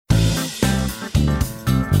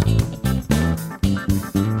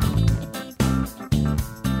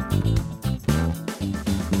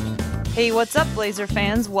Hey, what's up, Blazer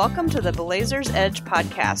fans? Welcome to the Blazers Edge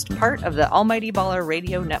podcast, part of the Almighty Baller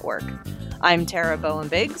Radio Network. I'm Tara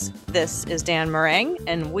Bowen-Biggs, this is Dan Meringue,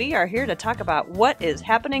 and we are here to talk about what is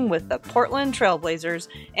happening with the Portland Trail Blazers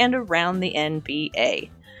and around the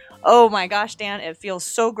NBA. Oh my gosh, Dan, it feels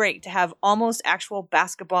so great to have almost actual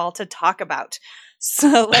basketball to talk about.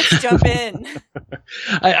 So let's jump in.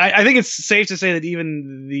 I think it's safe to say that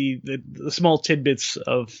even the small tidbits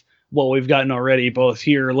of what we've gotten already, both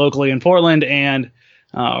here locally in Portland and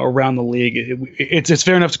around the league, it's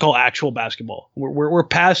fair enough to call actual basketball. We're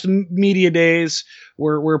past media days.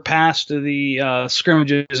 We're past the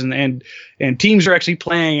scrimmages and teams are actually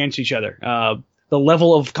playing against each other. The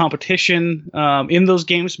level of competition in those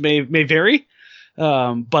games may vary,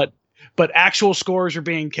 but actual scores are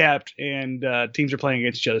being kept and teams are playing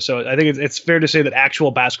against each other. So I think it's fair to say that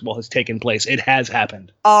actual basketball has taken place. It has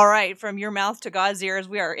happened. All right. From your mouth to God's ears,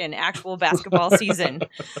 we are in actual basketball season.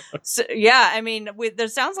 So, yeah, I mean, there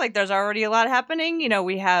sounds like there's already a lot happening. You know,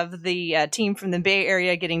 we have the team from the Bay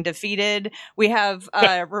Area getting defeated. We have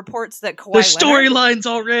reports that Kawhi There's storylines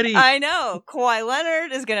already. I know. Kawhi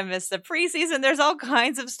Leonard is going to miss the preseason. There's all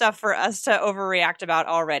kinds of stuff for us to overreact about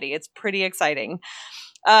already. It's pretty exciting.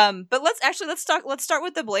 But let's start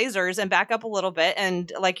with the Blazers and back up a little bit.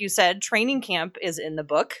 And like you said, training camp is in the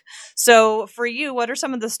book. So for you, what are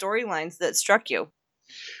some of the storylines that struck you?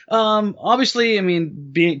 Obviously, I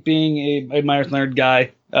mean, being a Meyers Leonard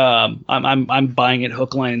guy, I'm buying it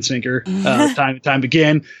hook, line, and sinker, time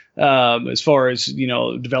again. As far as, you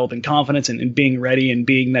know, developing confidence and being ready and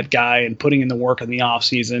being that guy and putting in the work in the off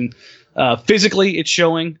season. Physically, it's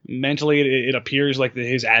showing. Mentally, it appears like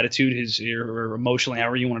his attitude, or emotionally,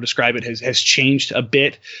 however you want to describe it, has changed a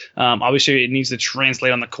bit. Obviously, it needs to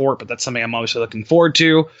translate on the court, but that's something I'm obviously looking forward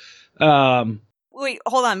to. Wait,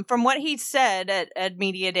 hold on. From what he said at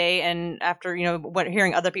Media Day, and after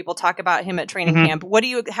hearing other people talk about him at training camp,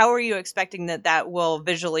 how are you expecting that will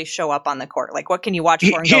visually show up on the court? Like, what can you watch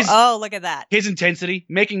for and go, oh, look at that? His intensity,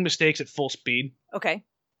 making mistakes at full speed. Okay.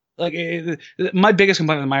 Like my biggest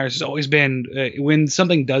complaint with Meyers has always been when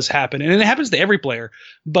something does happen, and it happens to every player,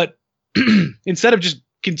 but instead of just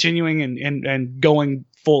continuing and going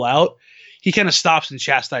full out, he kind of stops and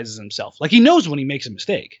chastises himself. Like, he knows when he makes a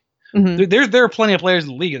mistake. Mm-hmm. There are plenty of players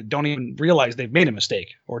in the league that don't even realize they've made a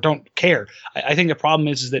mistake or don't care. I think the problem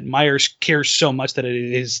is that Meyers cares so much that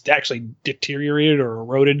it has actually deteriorated or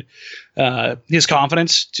eroded his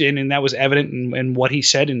confidence, and that was evident in what he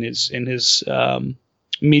said in his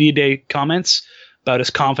Media Day comments about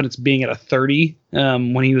his confidence being at a 30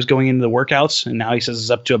 when he was going into the workouts, and now he says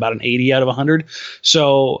it's up to about an 80 out of 100.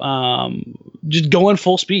 So just going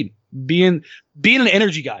full speed, being an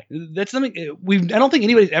energy guy. That's something I don't think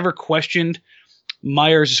anybody's ever questioned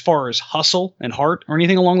Meyers as far as hustle and heart or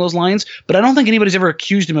anything along those lines, but I don't think anybody's ever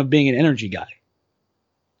accused him of being an energy guy.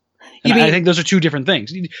 And I think those are two different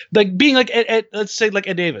things. Like being like let's say like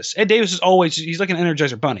Ed Davis. Ed Davis he's like an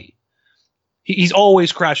Energizer bunny. He's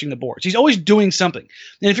always crashing the boards. He's always doing something.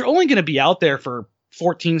 And if you're only going to be out there for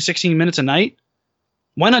 14, 16 minutes a night,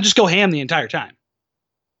 why not just go ham the entire time?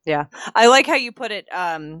 Yeah. I like how you put it,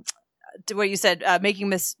 to what you said, making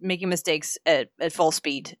mistakes at full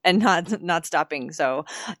speed and not stopping. So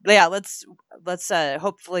yeah, let's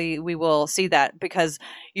hopefully we will see that, because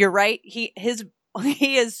you're right. He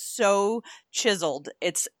is so chiseled.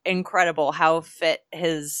 It's incredible how fit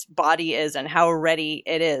his body is and how ready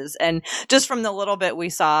it is. And just from the little bit we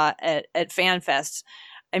saw at FanFest,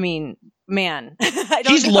 I mean, man,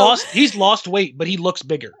 he's lost weight, but he looks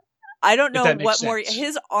bigger. I don't know what more.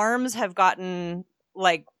 His arms have gotten,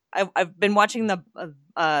 like, I've been watching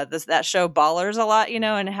that show Ballers a lot,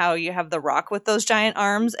 and how you have The Rock with those giant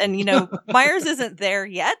arms, and Meyers isn't there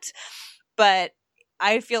yet, but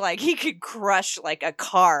I feel like he could crush like a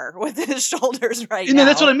car with his shoulders now.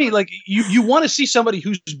 That's what I mean. Like, you want to see somebody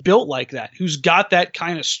who's built like that, who's got that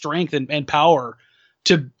kind of strength and power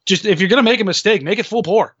to just, if you're going to make a mistake, make it full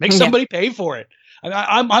bore, make somebody pay for it.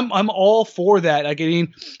 I'm all for that. Like, I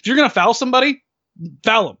mean, if you're going to foul somebody,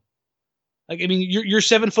 foul them. Like, I mean, you're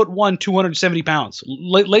 7'1", 270 pounds.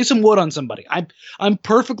 Lay some wood on somebody. I'm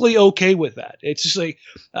perfectly okay with that. It's just like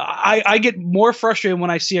I get more frustrated when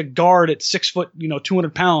I see a guard at 6 foot,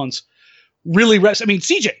 200 pounds, really rest. I mean,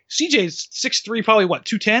 CJ's 6'3", probably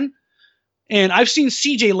 210, and I've seen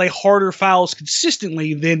CJ lay harder fouls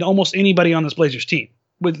consistently than almost anybody on this Blazers team,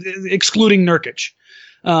 with excluding Nurkic.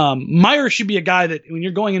 Meyers should be a guy that when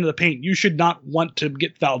you're going into the paint, you should not want to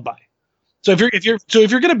get fouled by. So if you're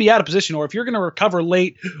going to be out of position, or if you're going to recover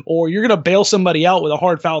late, or you're going to bail somebody out with a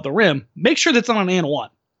hard foul at the rim, make sure that's on an and one.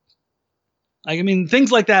 Like, I mean,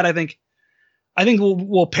 things like that, I think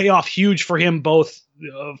will pay off huge for him, both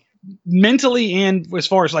mentally and as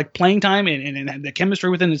far as like playing time and the chemistry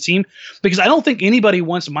within the team, because I don't think anybody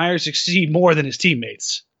wants Myers to succeed more than his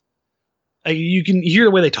teammates. You can hear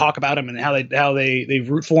the way they talk about him and how they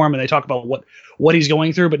root for him, and they talk about what he's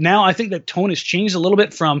going through. But now I think that tone has changed a little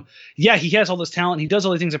bit from, yeah, he has all this talent, he does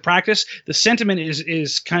all these things in practice. The sentiment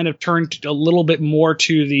is kind of turned a little bit more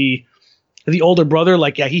to the older brother,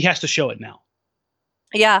 like, yeah, he has to show it now.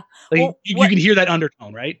 Yeah. Like, well, you can hear that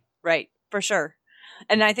undertone, right? Right, for sure.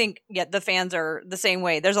 And I think, yeah, the fans are the same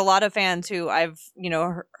way. There's a lot of fans who I've,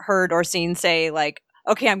 heard or seen say, like,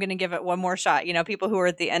 okay, I'm going to give it one more shot. People who are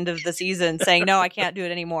at the end of the season saying, no, I can't do it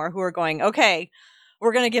anymore, who are going, okay,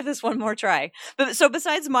 we're going to give this one more try. But so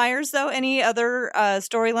besides Myers, though, any other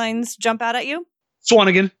storylines jump out at you?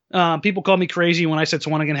 Swanigan. People called me crazy when I said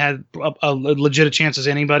Swanigan had a legit chance as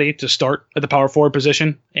anybody to start at the power forward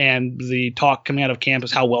position. And the talk coming out of camp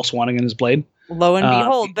is how well Swanigan has played. Lo and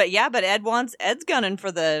behold. But Ed's gunning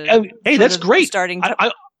for the. Hey, that's great. Starting.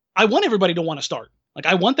 I want everybody to want to start. Like,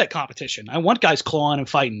 I want that competition. I want guys clawing and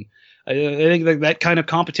fighting. I think that kind of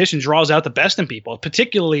competition draws out the best in people,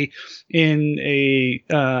 particularly in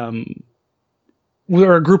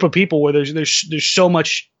we're a group of people where there's so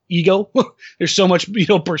much ego, there's so much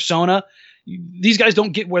persona. These guys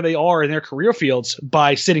don't get where they are in their career fields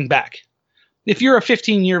by sitting back. If you're a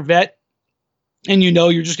 15-year vet and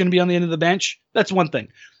you're just going to be on the end of the bench, that's one thing.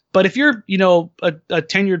 But if you're, a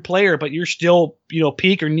tenured player, but you're still,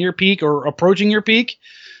 peak or near peak or approaching your peak,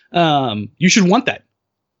 you should want that.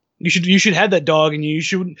 You should have that dog, and you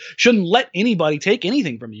shouldn't let anybody take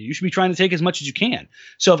anything from you. You should be trying to take as much as you can.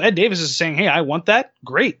 So if Ed Davis is saying, hey, I want that,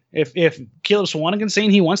 great. If Caleb Swanigan's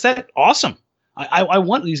saying he wants that, awesome. I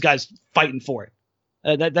want these guys fighting for it.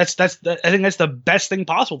 I think that's the best thing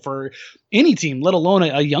possible for any team, let alone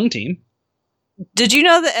a young team. Did you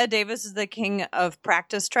know that Ed Davis is the king of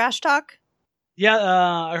practice trash talk? Yeah,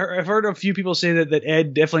 I've heard a few people say that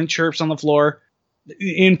Ed definitely chirps on the floor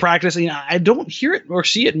in practice. I don't hear it or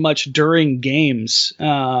see it much during games.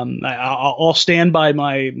 I'll stand by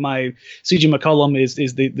my CJ McCollum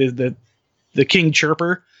is the king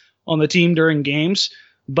chirper on the team during games.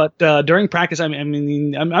 But during practice,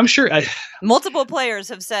 I'm sure multiple players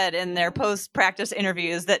have said in their post-practice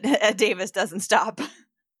interviews that Ed Davis doesn't stop.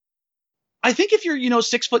 I think if you're,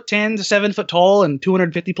 6'10" to 7 foot tall and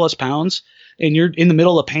 250 plus pounds, and you're in the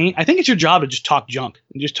middle of paint, I think it's your job to just talk junk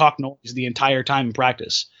and just talk noise the entire time in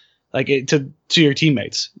practice, like to your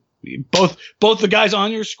teammates, both the guys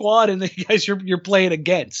on your squad and the guys you're playing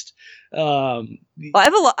against. Well, I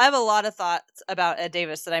have a lot of thoughts about Ed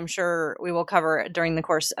Davis that I'm sure we will cover during the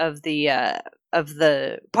course of the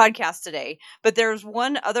podcast today. But there's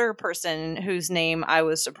one other person whose name I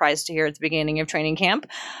was surprised to hear at the beginning of training camp.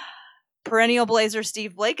 Perennial Blazer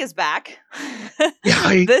Steve Blake is back.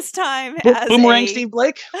 Yeah, this time as Boomerang Steve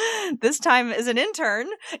Blake. This time as an intern.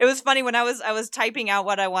 It was funny when I was typing out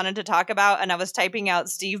what I wanted to talk about, and I was typing out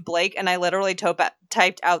Steve Blake, and I literally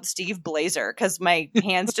typed out Steve Blazer because my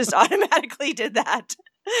hands just automatically did that.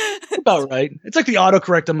 About right. It's like the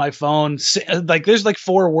autocorrect on my phone. Like there's like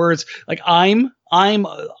 4 words. Like I'm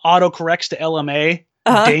autocorrects to LMA.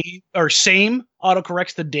 Dame, or same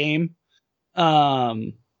autocorrects to Dame.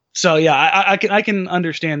 So yeah, I can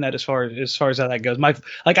understand that as far as how that goes.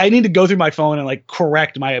 I need to go through my phone and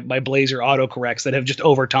correct my Blazer autocorrects that have just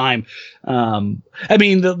over time. The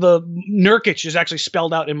Nurkic is actually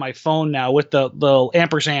spelled out in my phone now with the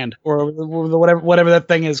ampersand or whatever that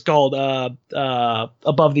thing is called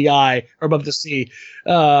above the I or above the C.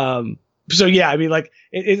 So yeah,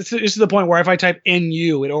 it's to the point where if I type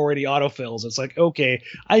NU, it already autofills. It's like, okay,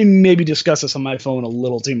 I maybe discuss this on my phone a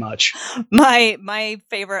little too much. My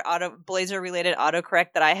favorite Blazer related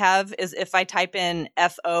autocorrect that I have is if I type in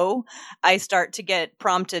FO, I start to get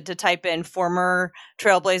prompted to type in former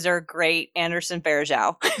Trailblazer great Anderson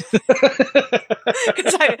Varejao.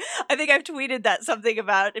 Because I think I've tweeted that something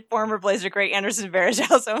about former Blazer great Anderson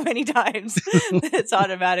Varejao so many times it's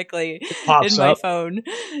automatically in my phone.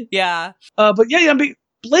 Yeah. But yeah,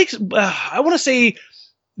 Blake's, I want to say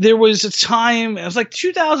there was a time, it was like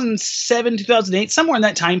 2007, 2008, somewhere in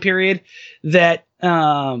that time period that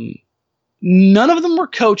none of them were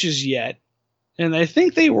coaches yet. And I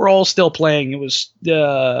think they were all still playing. It was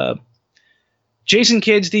Jason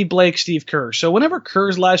Kidd, Steve Blake, Steve Kerr. So whenever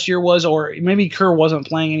Kerr's last year was, or maybe Kerr wasn't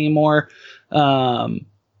playing anymore.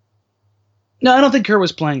 No, I don't think Kerr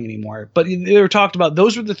was playing anymore, but they were talked about.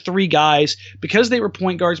 Those were the 3 guys because they were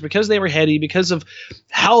point guards, because they were heady, because of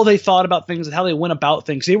how they thought about things and how they went about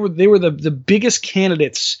things. They were the biggest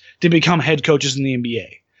candidates to become head coaches in the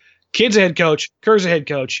NBA. Kidd's a head coach, Kerr's a head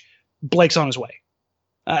coach, Blake's on his way.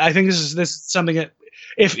 I think this is something that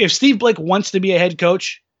if Steve Blake wants to be a head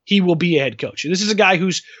coach, he will be a head coach. This is a guy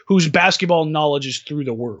whose basketball knowledge is through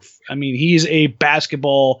the roof. I mean, he's a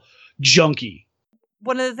basketball junkie.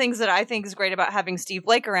 One of the things that I think is great about having Steve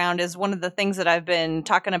Blake around is one of the things that I've been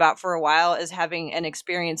talking about for a while is having an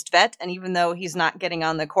experienced vet. And even though he's not getting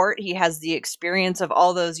on the court, he has the experience of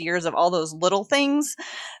all those years of all those little things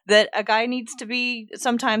that a guy needs to be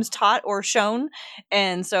sometimes taught or shown.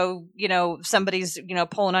 And so, somebody's,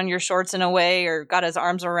 pulling on your shorts in a way or got his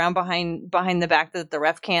arms around behind the back that the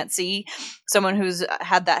ref can't see. Someone who's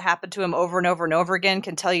had that happen to him over and over and over again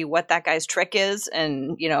can tell you what that guy's trick is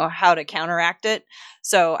and, how to counteract it.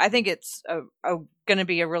 So I think it's going to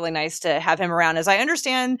be a really nice to have him around. As I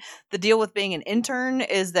understand, the deal with being an intern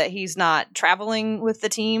is that he's not traveling with the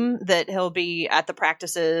team, that he'll be at the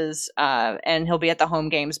practices and he'll be at the home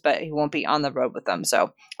games, but he won't be on the road with them.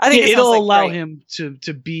 So I think it'll allow him to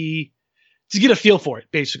get a feel for it,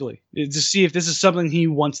 basically, to see if this is something he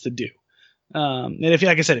wants to do. And if,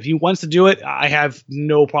 like I said, if he wants to do it, I have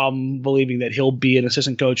no problem believing that he'll be an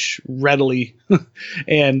assistant coach readily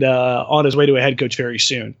and on his way to a head coach very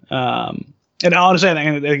soon. And honestly,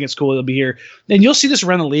 I think it's cool he'll be here. And you'll see this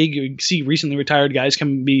around the league. You see recently retired guys come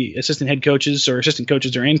and be assistant head coaches or assistant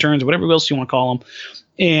coaches or interns or whatever else you want to call them.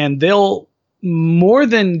 And they'll, more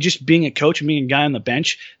than just being a coach and being a guy on the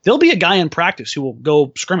bench, they'll be a guy in practice who will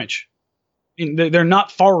go scrimmage. I mean, they're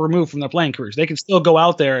not far removed from their playing careers. They can still go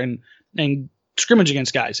out there and scrimmage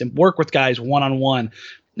against guys and work with guys one-on-one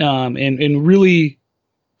and really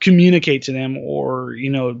communicate to them, or,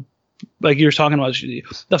 like you were talking about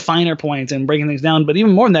the finer points and breaking things down. But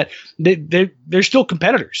even more than that, they're still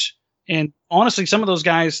competitors. And honestly, some of those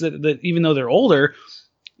guys that even though they're older,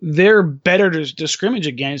 they're better to scrimmage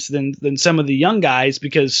against than some of the young guys,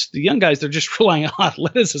 because the young guys, they're just relying on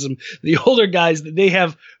athleticism. The older guys, they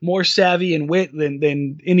have more savvy and wit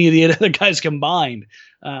than any of the other guys combined.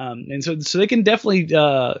 And so they can definitely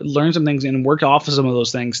learn some things and work off of some of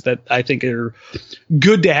those things that I think are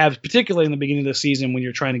good to have, particularly in the beginning of the season when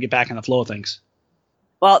you're trying to get back in the flow of things.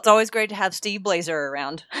 Well, it's always great to have Steve Blazer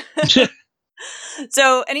around.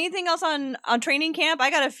 So anything else on training camp?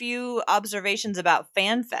 I got a few observations about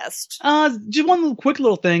FanFest. Just one quick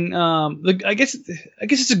little thing. I guess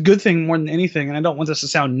it's a good thing more than anything, and I don't want this to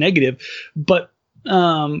sound negative, but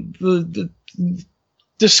the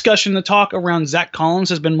discussion, the talk around Zach Collins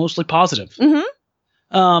has been mostly positive.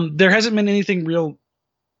 Mm-hmm. There hasn't been anything real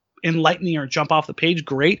enlightening or jump off the page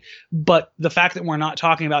great, but the fact that we're not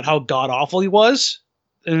talking about how god awful he was,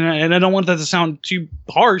 and I don't want that to sound too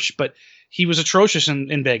harsh, but he was atrocious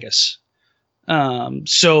in Vegas.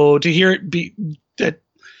 So to hear it be that,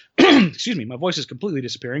 excuse me, my voice is completely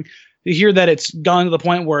disappearing. To hear that it's gone to the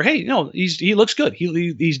point where, hey, he looks good.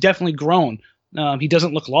 He's definitely grown. He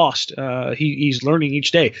doesn't look lost. He's learning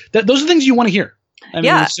each day. Those are things you want to hear. I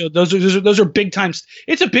mean, so those are big time.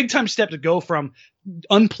 It's a big time step to go from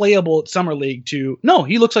unplayable at Summer League to, no,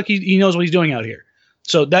 he looks like he knows what he's doing out here.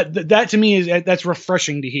 So that to me that's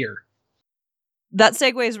refreshing to hear. That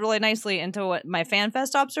segues really nicely into what my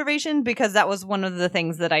FanFest observation, because that was one of the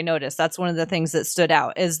things that I noticed. That's one of the things that stood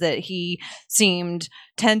out, is that he seemed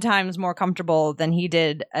 10 times more comfortable than he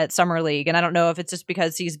did at Summer League. And I don't know if it's just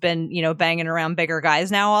because he's been, banging around bigger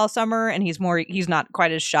guys now all summer, and he's not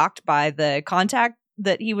quite as shocked by the contact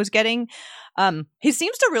that he was getting. He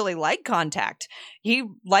seems to really like contact. He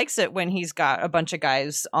likes it when he's got a bunch of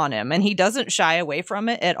guys on him, and he doesn't shy away from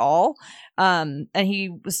it at all. And he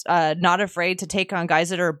was not afraid to take on guys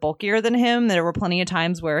that are bulkier than him. There were plenty of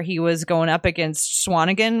times where he was going up against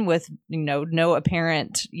Swanigan with, no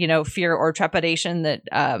apparent, fear or trepidation that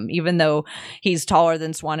even though he's taller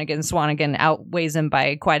than Swanigan outweighs him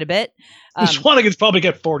by quite a bit. Swanigan's probably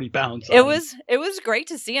got 40 pounds. It was great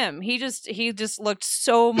to see him. He just looked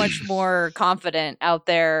so much more confident out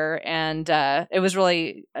there, and it was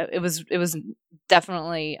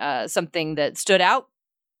definitely something that stood out.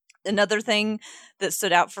 Another thing that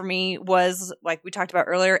stood out for me was, like we talked about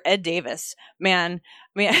earlier, Ed Davis. Man,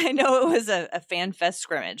 I mean, I know it was a FanFest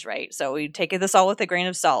scrimmage, right? So we take this all with a grain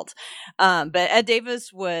of salt. But Ed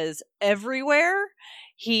Davis was everywhere.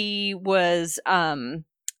 He was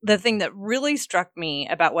the thing that really struck me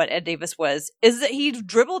about what Ed Davis was is that he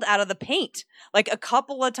dribbled out of the paint like a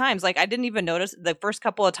couple of times. Like, I didn't even notice the first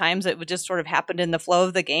couple of times. It would just sort of happened in the flow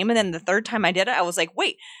of the game. And then the third time I did it, I was like,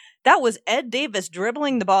 wait, that was Ed Davis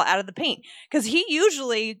dribbling the ball out of the paint, because he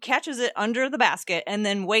usually catches it under the basket and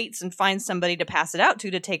then waits and finds somebody to pass it out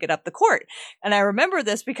to take it up the court. And I remember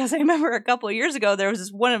this because I remember a couple of years ago, there was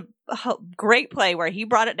this one great play where he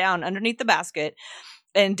brought it down underneath the basket.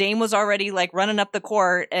 and Dame was already like running up the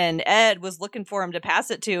court, and Ed was looking for him to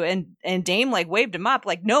pass it to, and Dame like waved him up,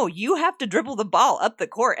 like, no, you have to dribble the ball up the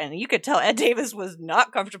court, and you could tell Ed Davis was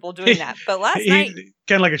not comfortable doing that. But last night,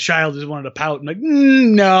 kind of like a child just wanted to pout and like,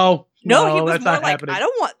 no. No, he was more like, happening. I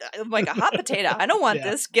don't want, like a hot potato. I don't want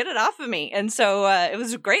this. Get it off of me. And so it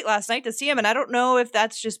was great last night to see him. And I don't know if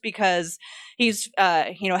that's just because he's,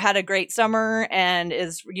 had a great summer and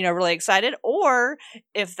is, really excited, or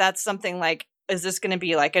if that's something like, is this going to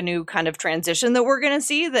be like a new kind of transition that we're going to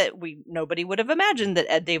see that nobody would have imagined that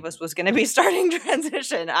Ed Davis was going to be starting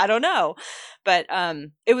transition? I don't know. But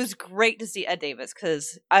it was great to see Ed Davis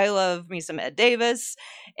because I love me some Ed Davis.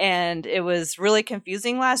 And it was really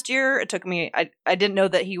confusing last year. It took me, I didn't know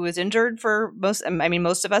that he was injured for most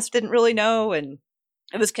of us didn't really know. And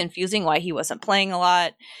it was confusing why he wasn't playing a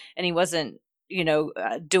lot and he wasn't,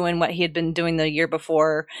 doing what he had been doing the year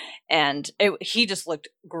before. And he just looked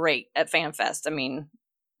great at FanFest. I mean,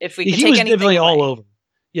 if we could take anything away. He was definitely all over.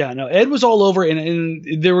 Yeah, no, Ed was all over,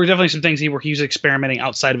 and there were definitely some things he was experimenting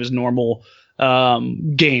outside of his normal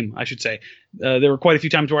game, I should say. There were quite a few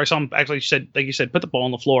times where I saw him actually like you said, put the ball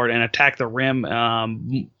on the floor and attack the rim,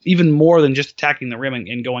 even more than just attacking the rim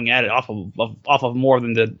and going at it off of more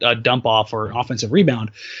than the dump off or offensive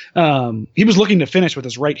rebound. He was looking to finish with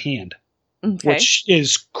his right hand. Okay. Which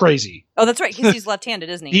is crazy. Oh, that's right. He's left-handed,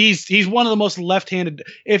 isn't he? He's one of the most left-handed.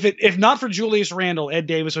 If not for Julius Randle, Ed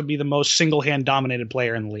Davis would be the most single-hand dominated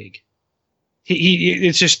player in the league.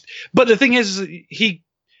 It's just. But the thing is, he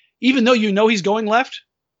even though he's going left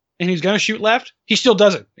and he's going to shoot left, he still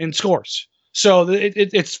does it and scores. So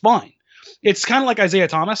it's fine. It's kind of like Isaiah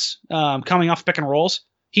Thomas coming off pick and rolls.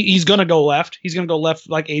 He's going to go left. He's going to go left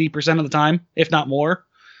like 80% of the time, if not more,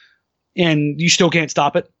 and you still can't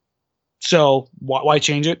stop it. So why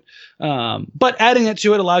change it? But adding it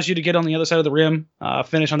to it allows you to get on the other side of the rim,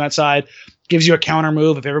 finish on that side, gives you a counter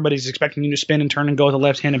move. If everybody's expecting you to spin and turn and go with a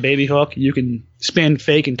left-handed baby hook, you can spin,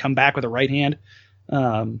 fake, and come back with a right hand.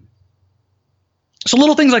 So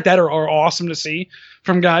little things like that are awesome to see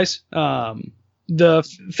from guys. The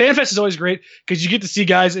FanFest is always great because you get to see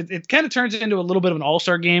guys. It kind of turns into a little bit of an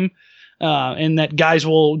all-star game. And that guys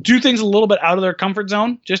will do things a little bit out of their comfort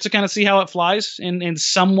zone just to kind of see how it flies in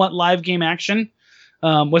somewhat live game action,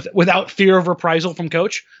 without fear of reprisal from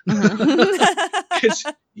coach. Because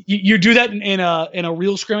you do that in a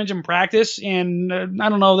real scrimmage in practice. And I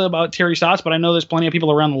don't know about Terry Stotts, but I know there's plenty of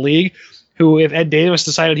people around the league who, if Ed Davis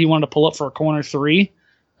decided he wanted to pull up for a corner three,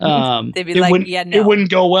 they'd be like, yeah, no. It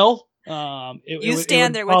wouldn't go well. You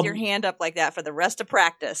stand there with your hand up like that for the rest of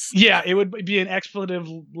practice. Yeah, it would be an expletive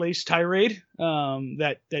laced tirade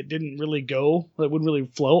that didn't really wouldn't really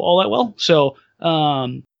flow all that well. So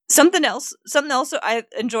something else I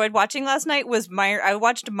enjoyed watching last night was I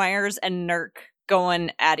watched Myers and Nurk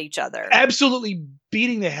going at each other, absolutely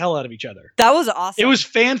beating the hell out of each other. That was awesome. It was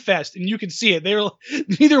FanFest, and you could see it.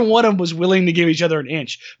 Neither one of them was willing to give each other an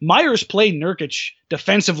inch. Myers played Nurkic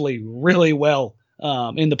defensively really well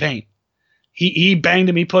in the paint. He banged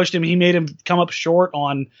him. He pushed him. He made him come up short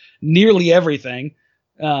on nearly everything.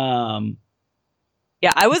 Yeah,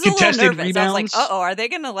 I was a little nervous. Rebounds. I was like, "Uh-oh, are they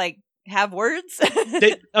going to have words?"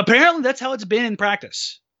 Apparently, that's how it's been in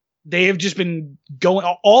practice. They have just been going.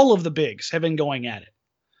 All of the bigs have been going at it.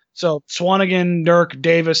 So Swanigan, Nurk,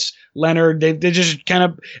 Davis, Leonard, they just kind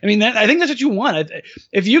of. I mean, I think that's what you want.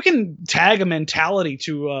 If you can tag a mentality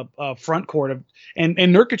to a front court and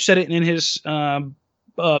Nurkic said it in his.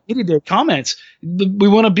 Media day comments, we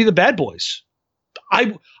want to be the bad boys.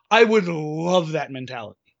 I would love that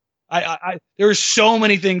mentality. There are so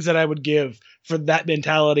many things that I would give for that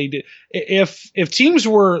mentality. If teams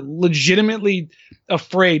were legitimately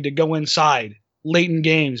afraid to go inside late in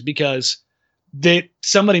games because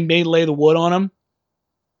somebody may lay the wood on them,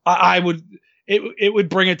 I would. It would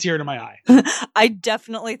bring a tear to my eye. I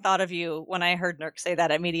definitely thought of you when I heard Nurk say that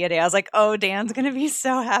at Media Day. I was like, "Oh, Dan's gonna be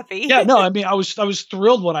so happy." Yeah, no, I mean, I was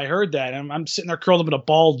thrilled when I heard that, and I'm sitting there curled up in a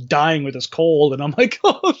ball, dying with this cold, and I'm like,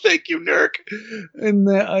 "Oh, thank you, Nurk." And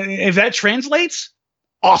if that translates,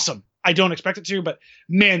 awesome. I don't expect it to, but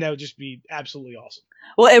man, that would just be absolutely awesome.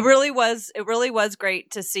 Well, it really was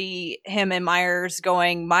great to see him and Myers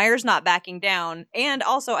not backing down, and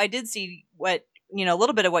also I did see a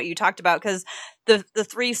little bit of what you talked about because the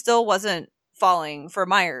three still wasn't falling for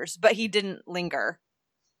Myers, but he didn't linger.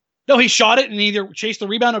 No, he shot it and either chased the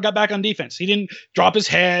rebound or got back on defense. He didn't drop his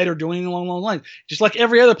head or do anything along those lines. Just like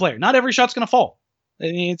every other player, not every shot's going to fall. I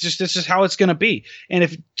mean, it's just how it's going to be. And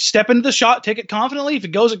if you step into the shot, take it confidently. If it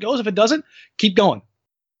goes, it goes. If it doesn't, keep going.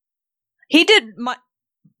 He did.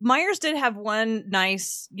 Myers did have one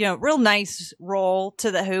nice, real nice roll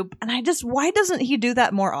to the hoop, and why doesn't he do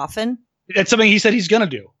that more often? That's something he said he's going to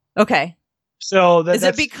do. Okay. So is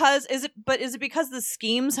it because the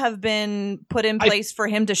schemes have been put in place for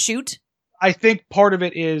him to shoot? I think part of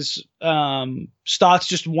it is Stotts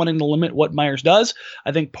just wanting to limit what Myers does.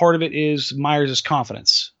 I think part of it is Myers'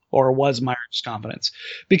 confidence, or was Myers' confidence,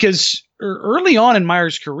 because early on in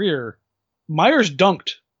Myers' career, Myers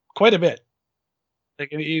dunked quite a bit.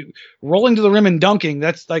 Like rolling to the rim and dunking,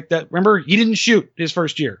 that's like that. Remember, he didn't shoot his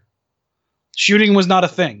first year. Shooting was not a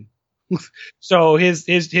thing. So his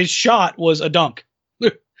shot was a dunk.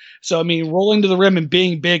 So I mean, rolling to the rim and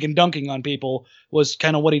being big and dunking on people was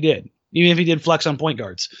kind of what he did, even if he did flex on point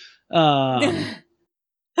guards. Well,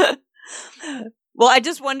 I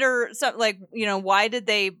just wonder, why did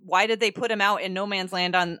they put him out in no man's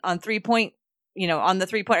land on 3-point, on the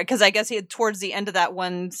 3-point? Because I guess he had, towards the end of that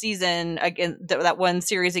one season, again, that one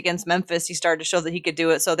series against Memphis, he started to show that he could do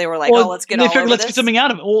it. So they were like, let's get something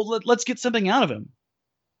out of him. Well, let's get something out of him.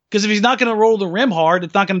 Because if he's not going to roll the rim hard,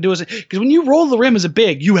 it's not going to do it. Because when you roll the rim as a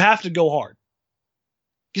big, you have to go hard.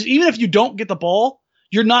 Because even if you don't get the ball,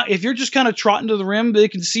 you're not. If you're just kind of trotting to the rim, they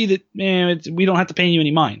can see that we don't have to pay you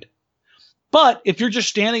any mind. But if you're just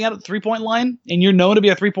standing out at the 3-point line and you're known to be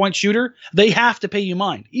a 3-point shooter, they have to pay you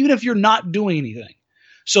mind, even if you're not doing anything.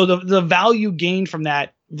 So the value gained from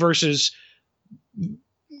that versus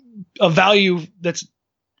a value that's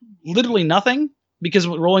literally nothing. Because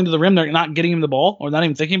rolling to the rim, they're not getting him the ball, or not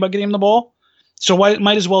even thinking about getting him the ball. So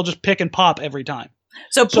might as well just pick and pop every time.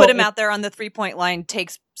 So put him out there on the 3-point line,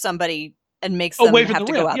 takes somebody and makes them have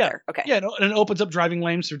to go out there. Okay. Yeah, and it opens up driving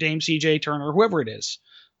lanes for Dame, CJ, Turner, whoever it is.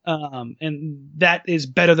 And that is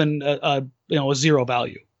better than a zero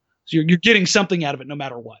value. So you're getting something out of it no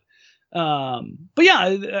matter what. But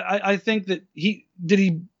yeah, I think that did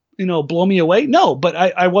he blow me away? No, but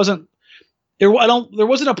I wasn't. There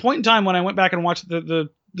wasn't a point in time when I went back and watched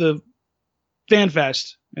the Fan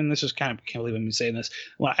Fest, and this is kind of, I can't believe I'm saying this.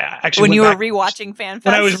 Well, when you were rewatching Fan Fest,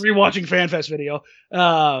 when I was rewatching Fan Fest video,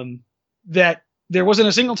 that there wasn't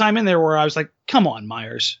a single time in there where I was like, "Come on,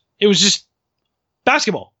 Myers." It was just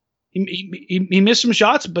basketball. He missed some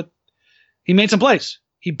shots, but he made some plays.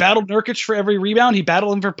 He battled Nurkic for every rebound. He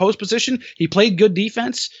battled him for post position. He played good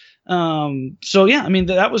defense. So yeah, I mean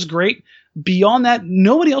that was great. Beyond that,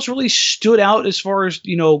 nobody else really stood out as far as,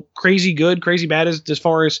 crazy good, crazy bad as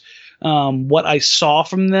far as what I saw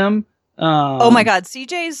from them. Oh my God,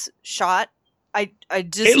 CJ's shot!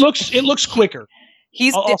 It looks quicker.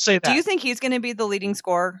 I'll say that. Do you think he's going to be the leading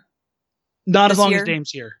scorer? Not as long as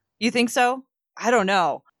Dame's here. You think so? I don't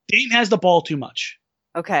know. Dame has the ball too much.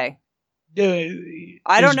 Okay.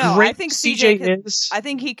 I don't know. I think CJ is. I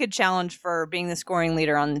think he could challenge for being the scoring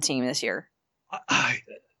leader on the team this year.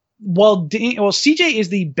 Well, CJ is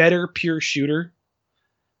the better pure shooter.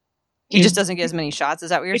 He just doesn't get as many shots.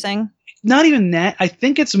 Is that what you're saying? Not even that. I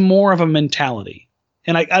think it's more of a mentality.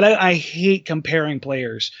 And I hate comparing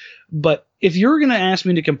players. But if you're going to ask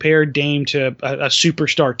me to compare Dame to a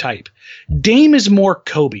superstar type, Dame is more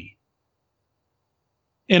Kobe.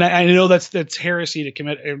 And I know that's heresy to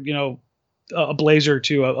commit, a Blazer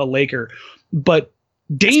to a Laker. But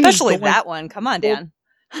Dame, especially that one. Come on, Dan.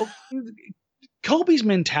 Kobe's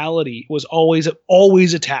mentality was always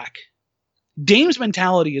attack. Dame's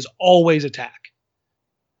mentality is always attack.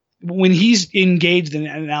 When he's engaged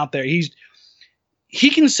and out there, he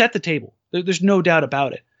can set the table. There's no doubt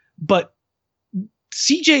about it. But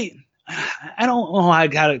CJ, I don't know how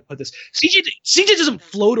to put this. CJ doesn't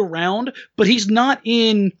float around, but he's not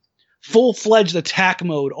in full-fledged attack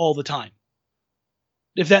mode all the time.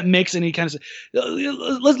 If that makes any kind of sense.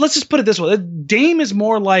 Let's just put it this way. Dame is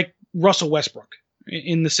more like Russell Westbrook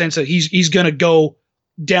in the sense that he's going to go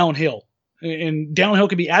downhill, and downhill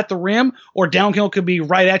could be at the rim or downhill could be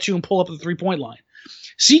right at you and pull up the 3-point line.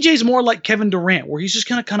 CJ's more like Kevin Durant, where he's just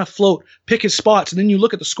going to kind of float, pick his spots, and then you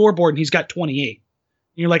look at the scoreboard and he's got 28. And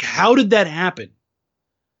you're like, how did that happen?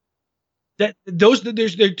 They're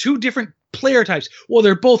two different player types. Well,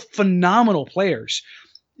 they're both phenomenal players.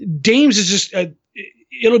 Dame's is just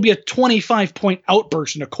it'll be a 25-point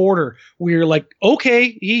outburst in a quarter where you're like,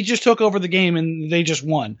 okay, he just took over the game and they just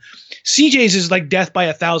won. CJ's is like death by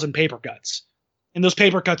 1,000 paper cuts. And those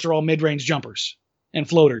paper cuts are all mid-range jumpers and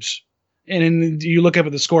floaters. And then you look up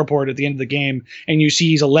at the scoreboard at the end of the game and you see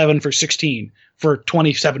he's 11 for 16 for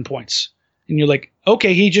 27 points. And you're like,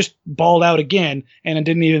 okay, he just balled out again and it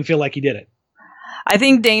didn't even feel like he did it. I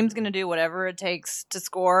think Dame's going to do whatever it takes to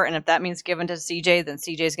score, and if that means giving to CJ, then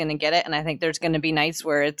CJ's going to get it. And I think there's going to be nights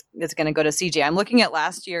where it's going to go to CJ. I'm looking at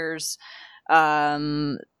last year's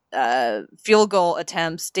field goal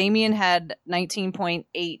attempts. Damian had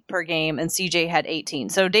 19.8 per game, and CJ had 18.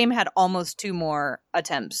 So Dame had almost 2 more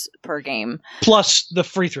attempts per game, plus the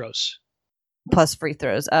free throws. plus free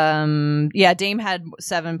throws. Yeah, Dame had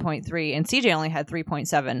 7.3 and CJ only had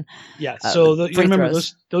 3.7. Yeah. So you remember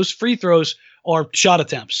throws. those free throws are shot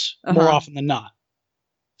attempts more often than not.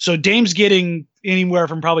 So Dame's getting anywhere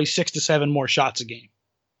from probably 6 to 7 more shots a game,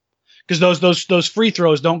 because those free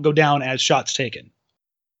throws don't go down as shots taken.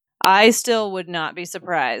 I still would not be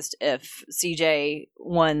surprised if CJ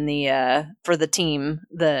won for the team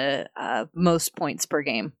the most points per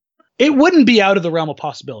game. It wouldn't be out of the realm of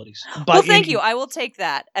possibilities. Well, thank you. I will take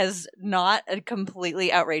that as not a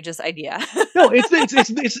completely outrageous idea. No,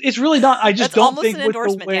 it's really not. I just don't think an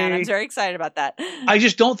endorsement, Dan. I'm very excited about that. I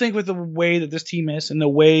just don't think with the way that this team is and the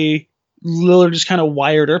way Lillard is kind of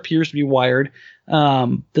wired or appears to be wired,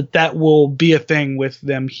 that will be a thing with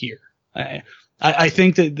them here. I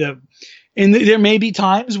think that there may be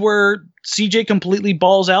times where CJ completely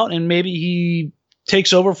balls out and maybe he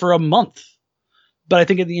takes over for a month. But I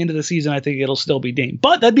think at the end of the season, I think it'll still be Dame.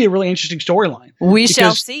 But that'd be a really interesting storyline. We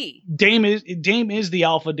shall see. Dame is the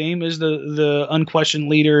alpha. Dame is the unquestioned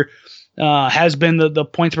leader. Has been the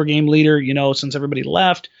points per game leader, since everybody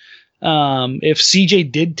left. If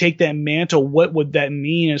CJ did take that mantle, what would that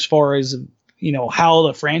mean as far as how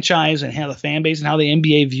the franchise and how the fan base and how the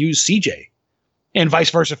NBA views CJ? And vice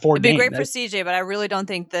versa for Dame. It'd be great for CJ, but I really don't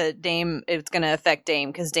think that it's going to affect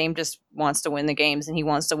Dame, because Dame just wants to win the games and he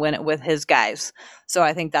wants to win it with his guys. So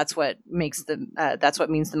I think that's what means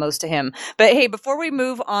the most to him. But hey, before we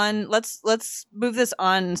move on, let's move this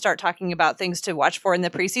on and start talking about things to watch for in the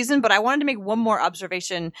preseason. But I wanted to make one more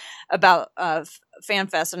observation about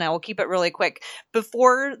FanFest, and I will keep it really quick.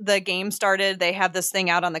 Before the game started, they have this thing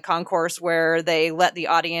out on the concourse where they let the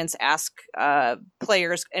audience ask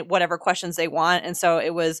players whatever questions they want. And so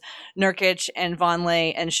it was Nurkic and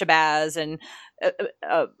Vonleh and Shabazz, and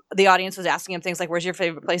the audience was asking him things like, where's your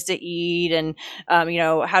favorite place to eat? And,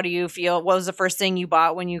 how do you feel? What was the first thing you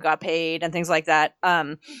bought when you got paid? And things like that.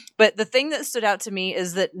 But the thing that stood out to me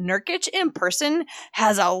is that Nurkic in person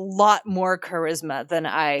has a lot more charisma than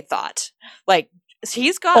I thought. Like,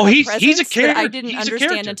 he's got a presence he's a character. that I didn't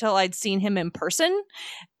understand until I'd seen him in person.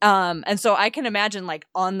 And so I can imagine, like,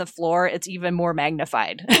 on the floor, it's even more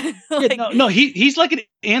magnified. He's like an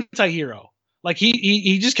anti-hero. Like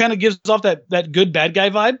he just kind of gives off that good bad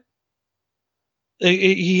guy vibe.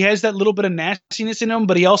 He has that little bit of nastiness in him,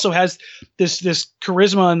 but he also has this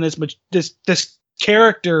charisma and this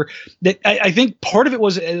character that I think part of it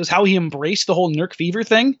was how he embraced the whole Nurk Fever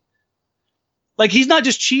thing. Like, he's not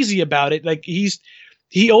just cheesy about it. Like,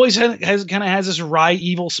 he always has this wry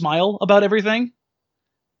evil smile about everything.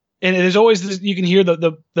 And there's always this, you can hear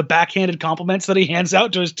the backhanded compliments that he hands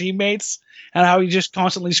out to his teammates and how he just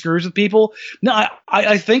constantly screws with people. No,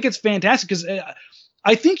 I think it's fantastic, because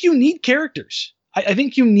I think you need characters. I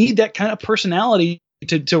think you need that kind of personality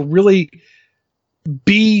to really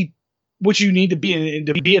be what you need to be, and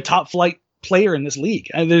to be a top flight player in this league.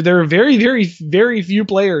 There are very, very, very few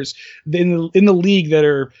players in the league that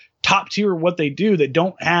are top tier what they do that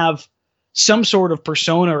don't have some sort of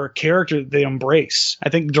persona or character that they embrace. I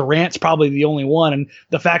think Durant's probably the only one, and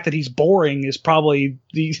the fact that he's boring is probably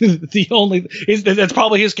the only that's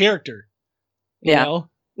probably his character. Yeah,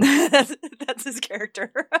 that's his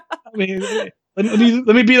character. I mean,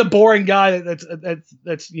 let me be the boring guy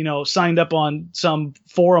that's signed up on some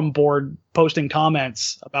forum board posting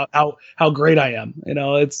comments about how great I am.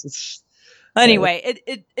 It's. Anyway,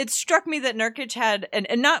 it struck me that Nurkic had, and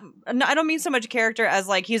not, I don't mean so much character as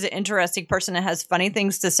like he's an interesting person and has funny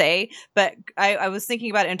things to say, but I was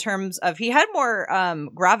thinking about it in terms of he had more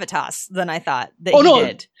gravitas than I thought that he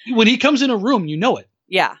did. When he comes in a room, you know it.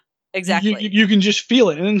 Yeah, exactly. You can just feel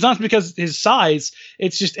it. And it's not because his size,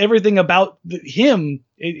 it's just everything about him.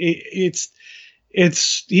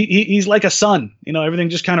 He's like a sun, everything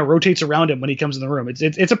just kind of rotates around him when he comes in the room.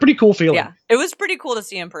 It's a pretty cool feeling. Yeah, it was pretty cool to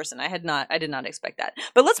see in person. I did not expect that.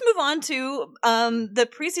 But let's move on to the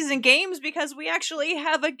preseason games, because we actually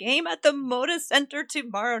have a game at the Moda Center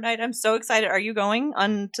tomorrow night. I'm so excited. Are you going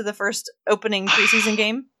on to the first opening preseason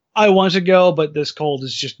game? I want to go, but this cold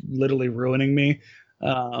is just literally ruining me.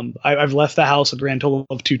 I've left the house a grand total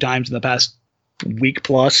of 2 times in the past week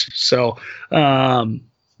plus. So,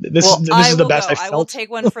 This is the best I felt. I will take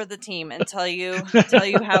one for the team and tell you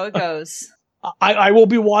how it goes. I will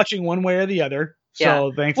be watching one way or the other.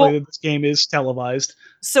 So thankfully this game is televised.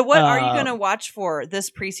 So what are you going to watch for this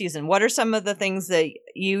preseason? What are some of the things that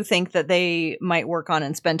you think that they might work on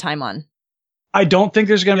and spend time on? I don't think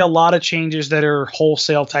there's going to be a lot of changes that are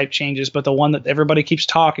wholesale type changes, but the one that everybody keeps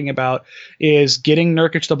talking about is getting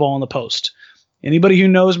Nurkic the ball in the post. Anybody who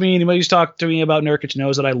knows me, anybody who's talked to me about Nurkic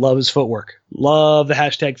knows that I love his footwork. Love the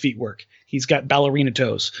hashtag feet work. He's got ballerina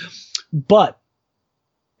toes. But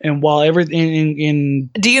And while everything in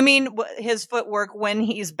Do you mean his footwork when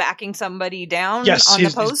he's backing somebody down yes, on the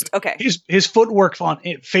post? Okay. His footwork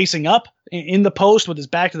facing up in the post with his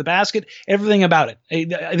back to the basket, everything about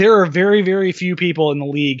it. There are very, very few people in the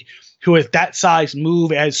league who at that size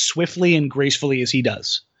move as swiftly and gracefully as he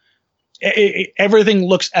does. Everything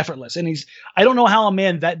looks effortless. And I don't know how a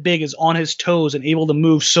man that big is on his toes and able to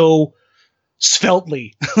move so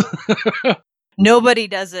sveltely. Nobody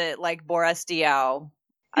does it like Boris Diaw.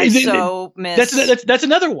 I so miss. That's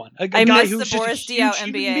another one. A I guy miss who's the Boris Diaw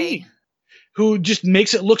NBA. Who just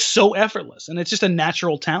makes it look so effortless, and it's just a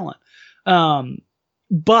natural talent.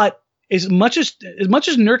 But as much as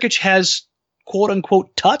Nurkic has quote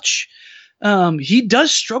unquote touch, he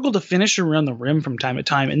does struggle to finish around the rim from time to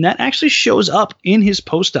time, and that actually shows up in his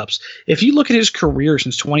post ups. If you look at his career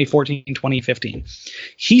since 2014, 2015,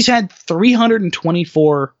 he's had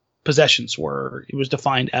 324 possessions where it was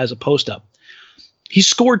defined as a post up. He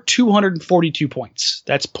scored 242 points.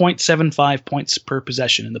 That's 0.75 points per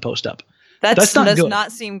possession in the post up. That does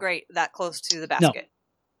not seem great that close to the basket.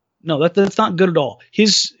 No, that's not good at all.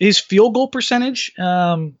 His field goal percentage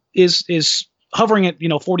is hovering at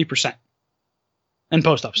 40% in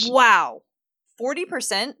post ups. Wow,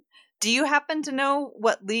 40%. Do you happen to know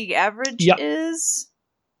what league average is?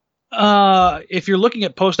 If you're looking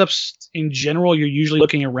at post ups in general, you're usually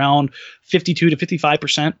looking around 52 to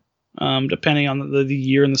 55%. Depending on the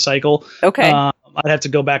year and the cycle. Okay. I'd have to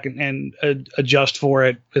go back and adjust for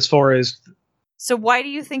it as far as. So why do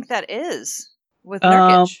you think that is with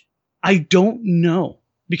Nurkic? I don't know,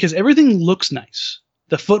 because everything looks nice.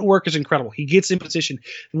 The footwork is incredible. He gets in position.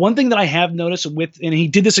 One thing that I have noticed and he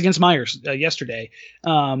did this against Myers yesterday,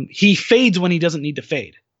 he fades when he doesn't need to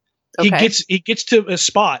fade. Okay. He gets to a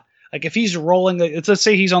spot. Like if he's rolling, let's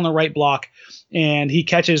say he's on the right block and he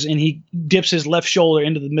catches and he dips his left shoulder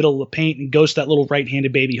into the middle of the paint and goes to that little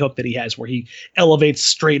right-handed baby hook that he has where he elevates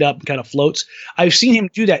straight up and kind of floats. I've seen him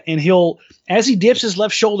do that, and as he dips his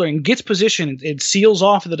left shoulder and gets position and seals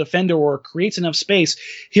off the defender or creates enough space,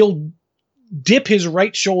 he'll dip his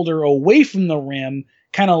right shoulder away from the rim,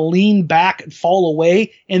 kind of lean back and fall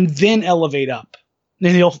away, and then elevate up.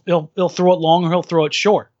 Then he'll throw it long or he'll throw it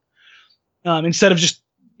short. Instead of just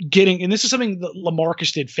and this is something that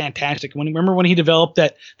LaMarcus did fantastic. Remember when he developed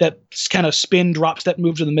that kind of spin drop step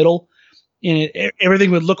move to the middle, and everything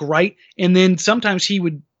would look right, and then sometimes he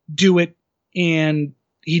would do it and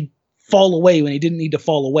he'd fall away when he didn't need to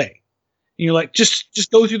fall away. And you're like, just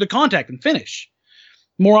go through the contact and finish.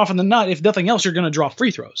 More often than not, if nothing else, you're going to draw free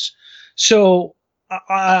throws. So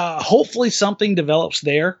hopefully something develops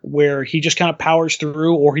there where he just kind of powers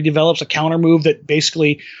through, or he develops a counter move that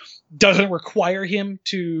basically doesn't require him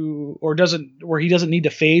to, where he doesn't need to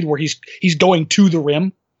fade, where he's going to the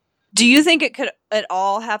rim. Do you think it could at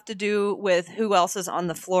all have to do with who else is on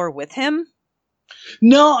the floor with him?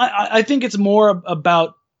 No, I think it's more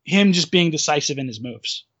about him just being decisive in his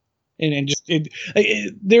moves, and just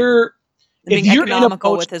they're being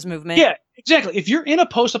economical with his movement. Yeah, exactly. If you're in a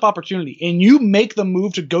post up opportunity and you make the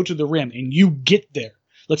move to go to the rim and you get there.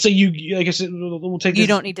 Let's say like I said, we'll take. You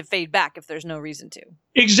don't need to fade back if there's no reason to.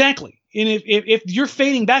 Exactly, and if you're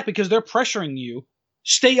fading back because they're pressuring you,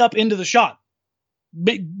 stay up into the shot,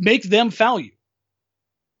 make them foul you.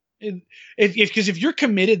 Because if you're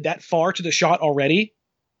committed that far to the shot already,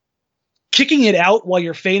 kicking it out while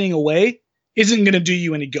you're fading away isn't going to do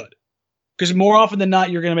you any good. Because more often than not,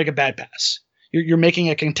 you're going to make a bad pass. You're making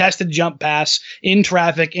a contested jump pass in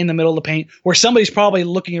traffic in the middle of the paint where somebody's probably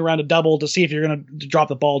looking around a double to see if you're going to drop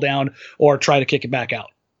the ball down or try to kick it back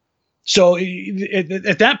out. So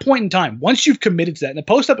at that point in time, once you've committed to that, and the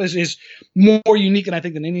post-up is more unique, and I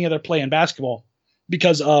think, than any other play in basketball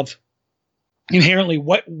because of inherently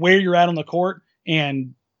where you're at on the court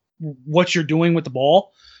and what you're doing with the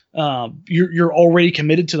ball. You're already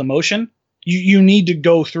committed to the motion. You need to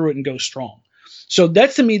go through it and go strong. So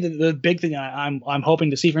that's, to me, the big thing I'm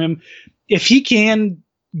hoping to see from him. If he can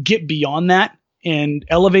get beyond that and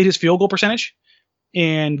elevate his field goal percentage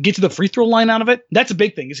and get to the free throw line out of it, that's a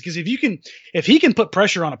big thing. Is because if he can put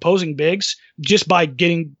pressure on opposing bigs just by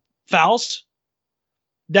getting fouls,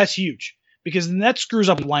 that's huge. Because then that screws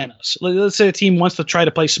up lineups. Let's say a team wants to try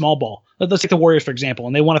to play small ball. Let's take the Warriors, for example,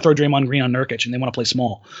 and they want to throw Draymond Green on Nurkic and they want to play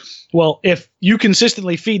small. Well, if you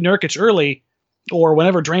consistently feed Nurkic early or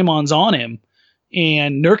whenever Draymond's on him,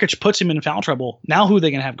 and Nurkic puts him in foul trouble, now who are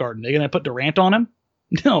they going to have guarding? They're going to put Durant on him?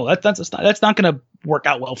 No, that's not going to work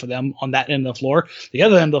out well for them on that end of the floor. The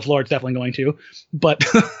other end of the floor, it's definitely going to. But,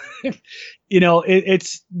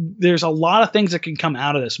 there's a lot of things that can come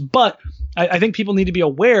out of this. But I think people need to be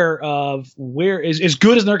aware of where as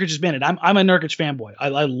good as Nurkic has been. And I'm a Nurkic fanboy.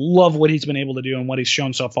 I love what he's been able to do and what he's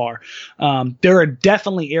shown so far. There are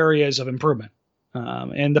definitely areas of improvement.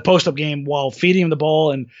 And the post-up game, while feeding him the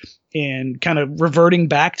ball and kind of reverting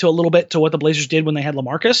back to a little bit to what the Blazers did when they had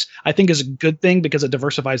LaMarcus, I think is a good thing because it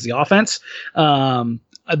diversifies the offense.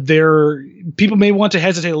 People may want to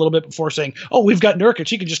hesitate a little bit before saying, "Oh, we've got Nurkic;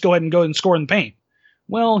 he can just go ahead and score in the paint."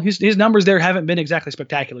 Well, his numbers there haven't been exactly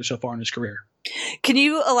spectacular so far in his career. Can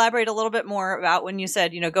you elaborate a little bit more about when you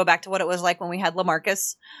said, go back to what it was like when we had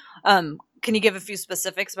LaMarcus? Can you give a few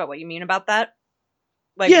specifics about what you mean about that?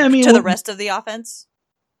 The rest of the offense?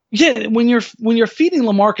 Yeah, when you're feeding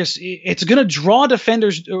LaMarcus, it's going to draw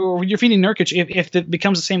defenders, or when you're feeding Nurkic, if it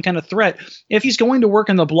becomes the same kind of threat. If he's going to work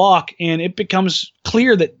in the block and it becomes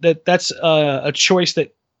clear that's a choice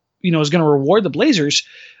that is going to reward the Blazers,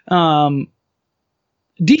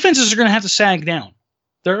 defenses are going to have to sag down.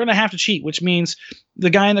 They're going to have to cheat, which means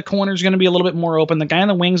the guy in the corner is going to be a little bit more open. The guy in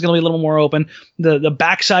the wing is going to be a little more open. The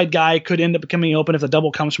backside guy could end up becoming open if the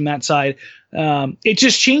double comes from that side. It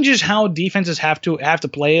just changes how defenses have to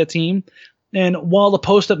play a team. And while the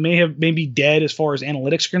post-up may be dead as far as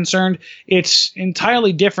analytics are concerned, it's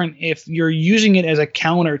entirely different if you're using it as a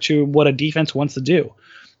counter to what a defense wants to do.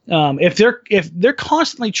 If they're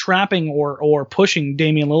constantly trapping or pushing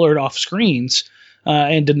Damian Lillard off screens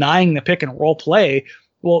and denying the pick and roll play,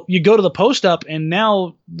 well, you go to the post up, and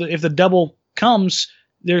now if the double comes,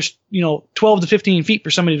 there's 12 to 15 feet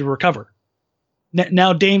for somebody to recover.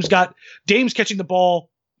 Now Dame's catching the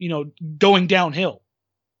ball, going downhill,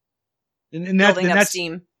 and that's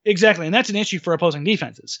steam. Exactly, and that's an issue for opposing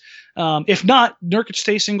defenses. If not, Nurkic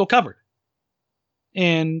stays single covered,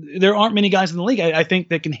 and there aren't many guys in the league I think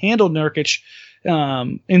that can handle Nurkic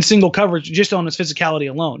in single coverage just on his physicality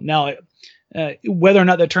alone. Now, whether or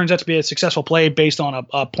not that turns out to be a successful play based on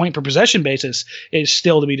a point per possession basis is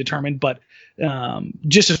still to be determined. But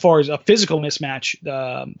just as far as a physical mismatch,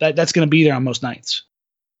 that's going to be there on most nights.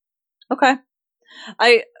 Okay.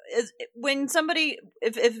 If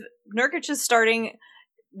Nurkic is starting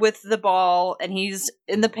with the ball and he's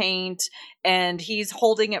in the paint and he's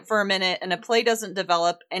holding it for a minute and a play doesn't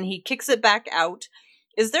develop and he kicks it back out,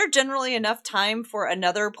 is there generally enough time for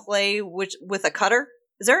another play with a cutter?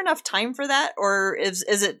 Is there enough time for that, or is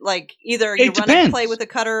it like either you run a play with a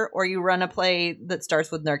cutter or you run a play that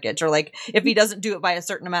starts with Nurkic, or like if he doesn't do it by a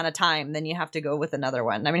certain amount of time, then you have to go with another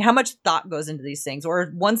one? I mean, how much thought goes into these things,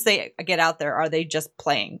 or once they get out there, are they just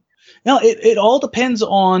playing? No, it all depends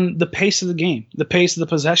on the pace of the game, the pace of the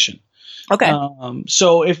possession. Okay.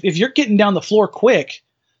 So if you're getting down the floor quick,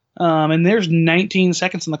 and there's 19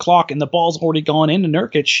 seconds on the clock and the ball's already gone into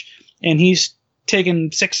Nurkic and he's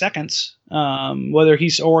taken 6 seconds, whether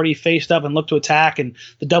he's already faced up and looked to attack and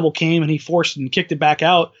the double came and he forced and kicked it back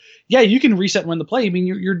out, you can reset and run the play. I mean,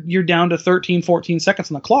 you're down to 13, 14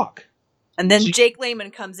 seconds on the clock. And then Jake Layman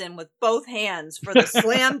comes in with both hands for the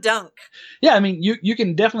slam dunk. Yeah, I mean, you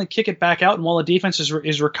can definitely kick it back out, and while the defense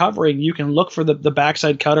is recovering, you can look for the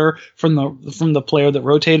backside cutter from the player that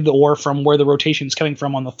rotated or from where the rotation is coming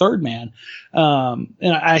from on the third man. And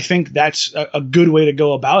I think that's a good way to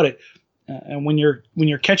go about it. And when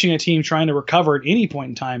you're catching a team trying to recover at any point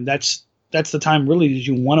in time, that's the time really that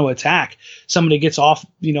you want to attack. Somebody gets off,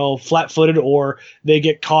 flat-footed, or they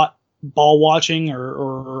get caught ball watching,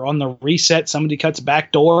 or on the reset, somebody cuts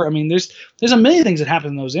back door. I mean, there's a million things that happen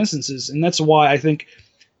in those instances, and that's why I think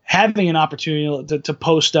having an opportunity to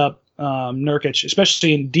post up Nurkic,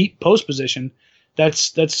 especially in deep post position,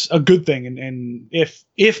 that's a good thing. And if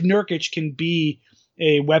Nurkic can be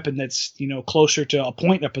a weapon that's closer to a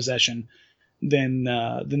point of possession, then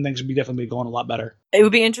things would be definitely going a lot better. It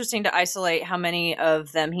would be interesting to isolate how many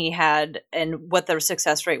of them he had and what their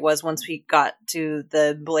success rate was once we got to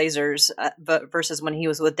the Blazers versus when he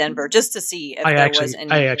was with Denver, just to see if was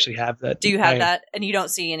any. I actually have that. Do you have that? And you don't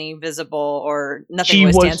see any visible or nothing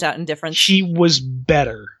really stands out in difference? He was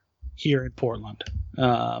better here in Portland.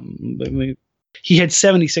 He had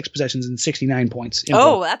 76 possessions and 69 points.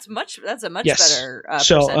 That's a much better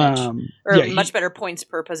percentage. Much better points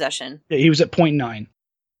per possession. Yeah, he was at 0.9.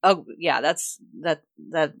 Oh yeah, that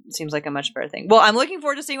seems like a much better thing. Well, I'm looking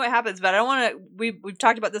forward to seeing what happens, but I don't want to. We've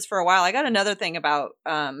talked about this for a while. I got another thing about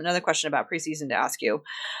another question about preseason to ask you,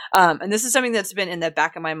 and this is something that's been in the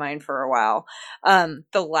back of my mind for a while.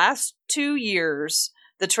 The last 2 years,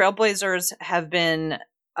 the Trailblazers have been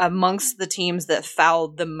amongst the teams that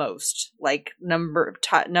fouled the most, like number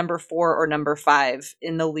 4 or number 5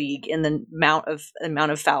 in the league in the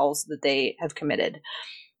amount of fouls that they have committed.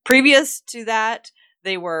 Previous to that,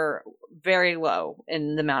 they were very low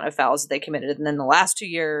in the amount of fouls that they committed. And then the last 2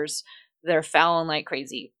 years, they're fouling like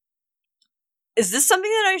crazy. Is this something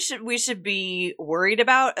that we should be worried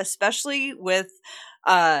about, especially with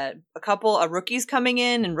a couple of rookies coming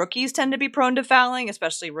in, and rookies tend to be prone to fouling,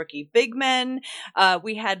 especially rookie big men.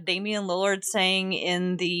 We had Damian Lillard saying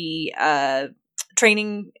in the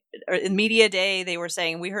training or in media day, they were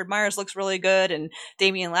saying, we heard Myers looks really good, and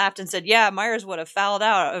Damian laughed and said, yeah, Myers would have fouled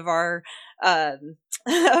out of our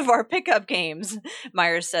of our pickup games.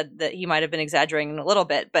 Myers said that he might have been exaggerating a little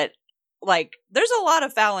bit, but like, there's a lot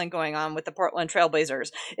of fouling going on with the Portland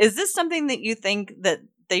Trailblazers. Is this something that you think that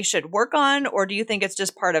they should work on, or do you think it's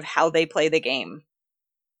just part of how they play the game?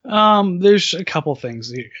 There's a couple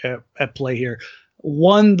things at play here.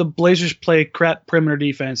 One, the Blazers play crap perimeter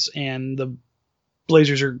defense, and the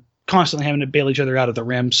Blazers are constantly having to bail each other out of the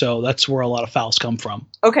rim, so that's where a lot of fouls come from.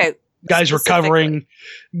 Okay. Guys recovering,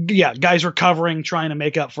 trying to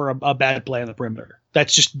make up for a bad play on the perimeter.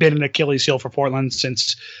 That's just been an Achilles heel for Portland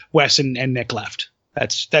since Wes and Nick left.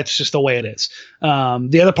 That's just the way it is.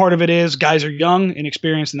 The other part of it is guys are young,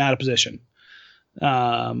 inexperienced, and out of position.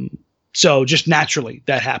 So just naturally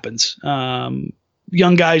that happens.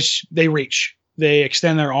 Young guys, they reach. They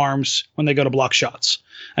extend their arms when they go to block shots.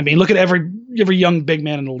 I mean, look at every young big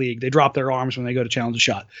man in the league. They drop their arms when they go to challenge a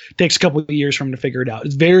shot. It takes a couple of years for them to figure it out.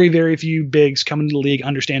 It's very, very few bigs coming to the league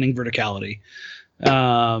understanding verticality.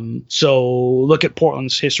 So look at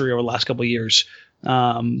Portland's history over the last couple of years.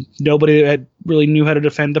 Nobody had really knew how to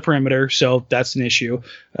defend the perimeter, so that's an issue.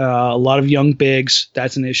 A lot of young bigs,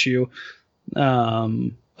 that's an issue.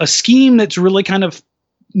 A scheme that's really kind of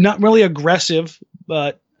not really aggressive,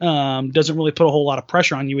 but doesn't really put a whole lot of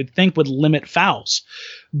pressure on, you would think would limit fouls.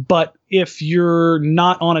 But if you're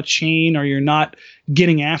not on a chain, or you're not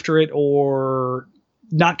getting after it, or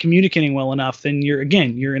not communicating well enough, then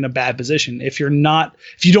you're in a bad position. If you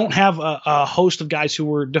don't have a host of guys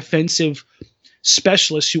who are defensive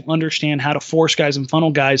specialists who understand how to force guys and funnel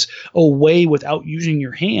guys away without using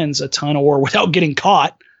your hands a ton or without getting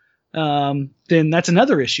caught, then that's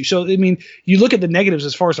another issue. So, I mean, you look at the negatives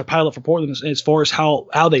as far as a pilot for Portland, as far as how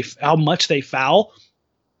much they foul,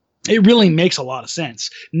 it really makes a lot of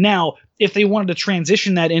sense. Now, if they wanted to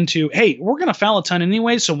transition that into, hey, we're going to foul a ton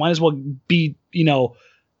anyway, so might as well be,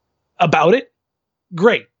 about it.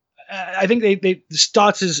 Great. I think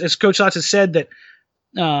Stotts, as Coach Stotts has said, that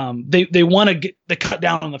they want to get the cut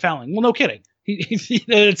down on the fouling. Well, no kidding.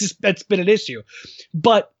 That's been an issue,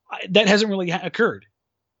 but that hasn't really occurred.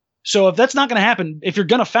 So if that's not going to happen, if you're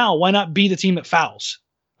going to foul, why not be the team that fouls?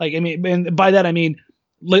 Like, I mean, and by that I mean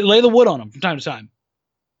lay the wood on them from time to time.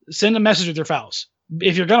 Send a message with your fouls.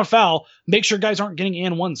 If you're going to foul, make sure guys aren't getting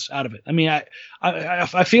and ones out of it. I mean,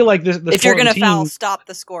 I feel like this. If you're going to foul, stop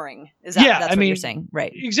the scoring. That's what you're saying,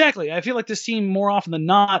 right? Exactly. I feel like this team more often than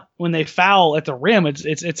not, when they foul at the rim, it's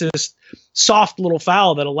a soft little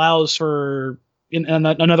foul that allows for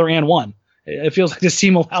another and one. It feels like this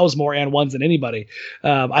team allows more and ones than anybody.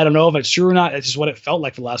 I don't know if it's true or not. It's just what it felt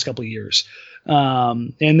like for the last couple of years.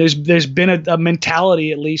 And there's been a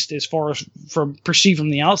mentality, at least as far as from perceived from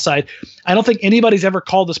the outside. I don't think anybody's ever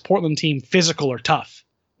called this Portland team physical or tough.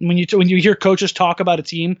 When you hear coaches talk about a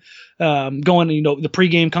team going, the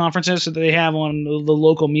pregame conferences that they have on the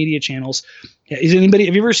local media channels, have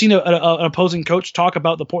you ever seen an opposing coach talk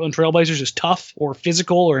about the Portland Trailblazers as tough or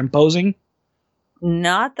physical or imposing?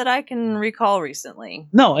 Not that I can recall recently.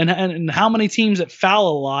 No, and how many teams that foul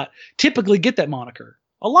a lot typically get that moniker?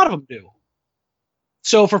 A lot of them do.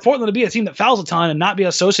 So for Portland to be a team that fouls a ton and not be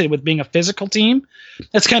associated with being a physical team,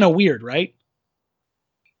 that's kind of weird, right?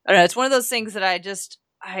 I don't know. It's one of those things that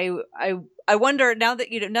I wonder now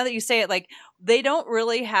that you say it, like, they don't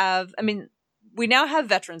really have. I mean, we now have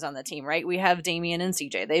veterans on the team, right? We have Damian and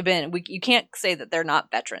CJ. You can't say that they're not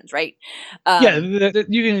veterans, right?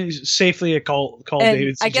 You can safely call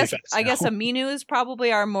David CJ. I guess Aminu is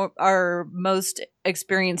probably our most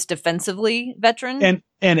experienced defensively veteran,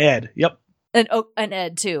 and Ed. Yep. And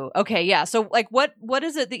Ed too. Okay, yeah. So, like, what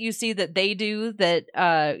is it that you see that they do that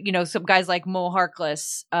some guys like Mo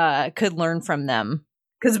Harkless could learn from them?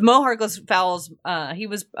 Because Mo Harkless fouls. He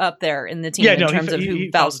was up there in the team in terms of who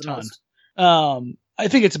fouls the most. I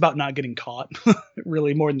think it's about not getting caught,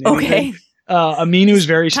 really, more than anything. Okay. Aminu is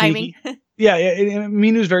very sneaky. Yeah,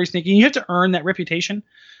 Aminu is very sneaky. You have to earn that reputation.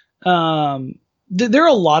 There are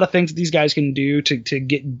a lot of things that these guys can do to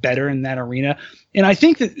get better in that arena. And I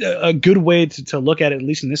think that a good way to look at it, at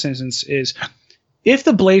least in this instance, is if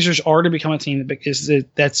the Blazers are to become a team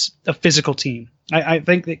that's a physical team, I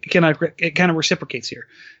think that it kind of reciprocates here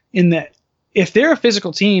in that if they're a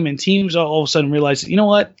physical team and teams all of a sudden realize, you know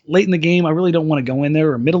what, late in the game, I really don't want to go in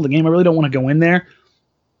there, or middle of the game, I really don't want to go in there,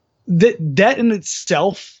 that in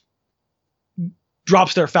itself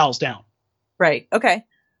drops their fouls down. Right. Okay.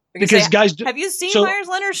 Because guys, have you seen Myers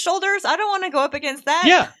Leonard's shoulders? I don't want to go up against that.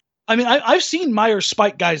 Yeah, I mean, I've seen Myers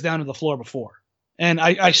spike guys down to the floor before, and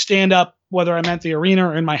I stand up, whether I'm at the arena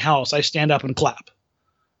or in my house, I stand up and clap.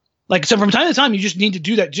 Like, so from time to time, you just need to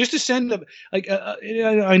do that just to send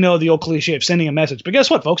I know the old cliche of sending a message, but guess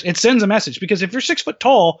what, folks? It sends a message, because if you're 6 foot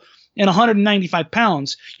tall and 195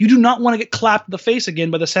 pounds, you do not want to get clapped in the face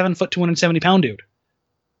again by the 7 foot, 270 pound dude.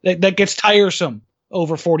 That gets tiresome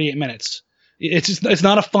over 48 minutes. It's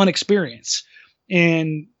not a fun experience.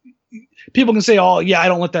 And people can say, oh, yeah, I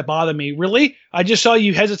don't let that bother me. Really? I just saw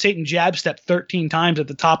you hesitate and jab step 13 times at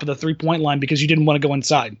the top of the 3-point line because you didn't want to go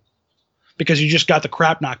inside, because you just got the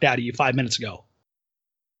crap knocked out of you 5 minutes ago.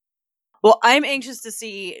 Well, I'm anxious to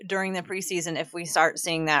see during the preseason if we start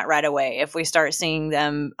seeing that right away, if we start seeing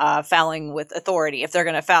them fouling with authority, if they're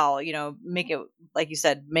going to foul, make it, like you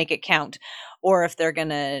said, make it count, or if they're going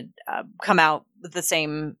to come out with the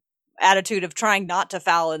same attitude of trying not to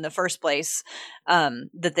foul in the first place,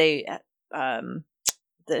 that they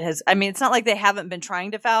it's not like they haven't been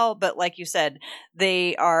trying to foul, but like you said,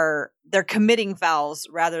 they're committing fouls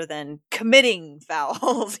rather than committing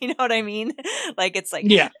fouls. You know what I mean? Like, it's like,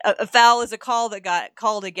 yeah, a foul is a call that got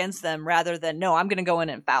called against them, rather than, no, I'm going to go in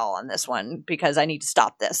and foul on this one because I need to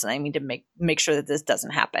stop this and I need to make sure that this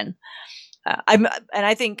doesn't happen.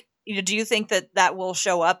 I think, do you think that will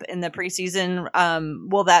show up in the preseason?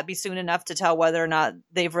 Will that be soon enough to tell whether or not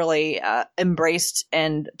they've really embraced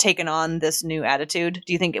and taken on this new attitude?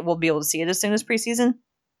 Do you think we'll be able to see it as soon as preseason?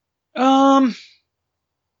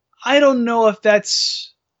 I don't know if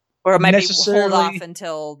that's, or it might be hold off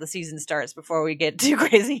until the season starts before we get too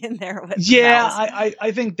crazy in there. With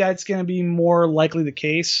I think that's going to be more likely the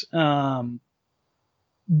case. But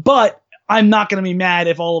I'm not going to be mad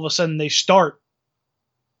if all of a sudden they start,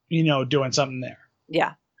 doing something there.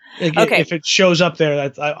 Yeah. Okay. If it shows up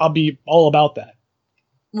there, I'll be all about that.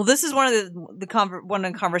 Well, this is one of the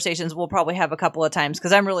conversations we'll probably have a couple of times,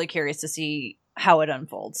 because I'm really curious to see how it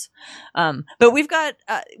unfolds. But we've got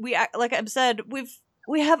like I've said,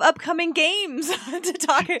 we have upcoming games to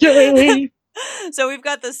talk. So we've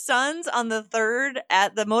got the Suns on the 3rd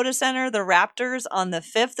at the Moda Center, the Raptors on the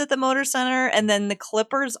 5th at the Moda Center, and then the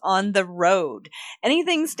Clippers on the road.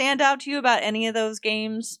 Anything stand out to you about any of those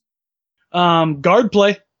games? Guard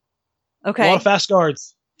play. Okay. A lot of fast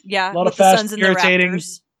guards. Yeah. A lot of fast, Suns and irritating,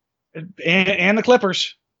 and the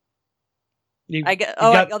Clippers.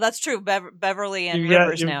 That's true. Beverly and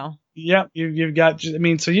Rivers now. Yeah, you've got.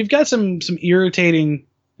 So you've got some irritating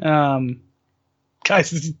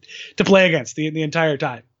guys to play against the entire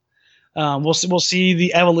time. We'll see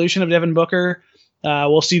the evolution of Devin Booker.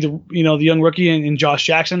 We'll see the young rookie in Josh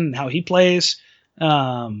Jackson and how he plays.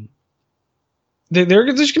 There's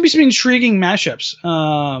going to be some intriguing matchups.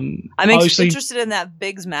 I'm interested in that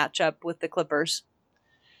Biggs matchup with the Clippers.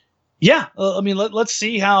 Yeah, let's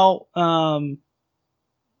see how who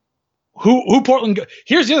Portland.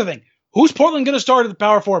 Here's the other thing: who's Portland going to start at the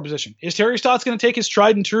power forward position? Is Terry Stotts going to take his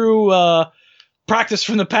tried and true practice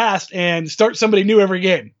from the past and start somebody new every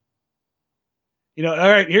game? All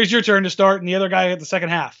right, here's your turn to start, and the other guy at the second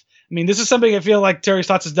half. This is something I feel like Terry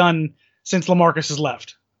Stotts has done since LaMarcus has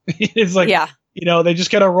left. It's like, yeah. They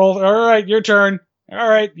just kind of roll. All right, your turn. All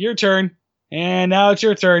right, your turn. And now it's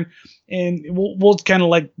your turn. And we'll kind of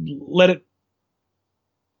like let it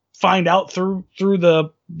find out through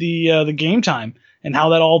the game time and how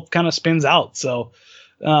that all kind of spins out. So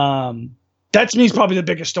that to me is probably the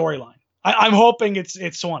biggest storyline. I'm hoping it's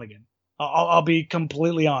Swanigan. I'll be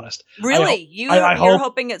completely honest. Really? You're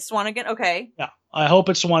hoping it's Swanigan? Okay. Yeah, I hope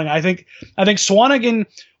it's Swanigan. I think Swanigan,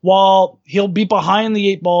 while he'll be behind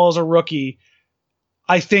the 8 ball as a rookie,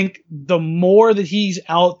 I think the more that he's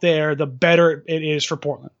out there, the better it is for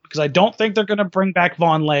Portland. Because I don't think they're going to bring back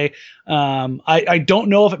Vonleh. I don't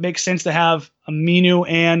know if it makes sense to have Aminu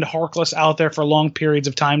and Harkless out there for long periods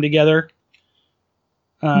of time together.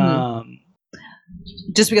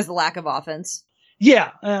 Just because of the lack of offense.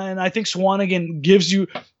 Yeah, and I think Swanigan gives you,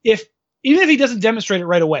 even if he doesn't demonstrate it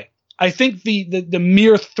right away, I think the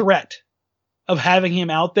mere threat of having him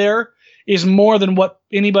out there is more than what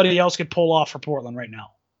anybody else could pull off for Portland right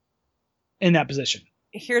now in that position.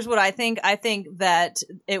 Here's what I think. I think that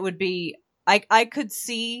it would be, I could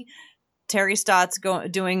see Terry Stotts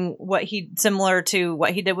doing similar to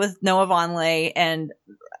what he did with Noah Vonleh and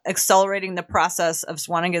accelerating the process of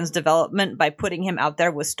Swanigan's development by putting him out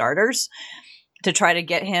there with starters to try to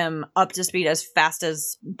get him up to speed as fast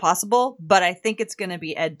as possible. But I think it's going to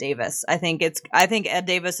be Ed Davis. I think Ed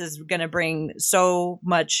Davis is going to bring so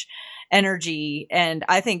much energy. And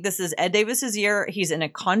I think this is Ed Davis's year. He's in a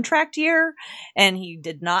contract year, and he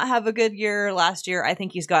did not have a good year last year. I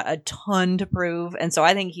think he's got a ton to prove. And so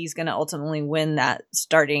I think he's going to ultimately win that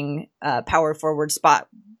starting power forward spot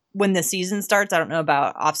when the season starts. I don't know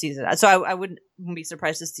about off season. So I wouldn't be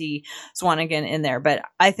surprised to see Swanigan in there, but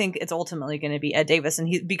I think it's ultimately going to be Ed Davis,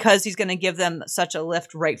 and because he's going to give them such a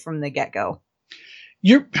lift right from the get-go.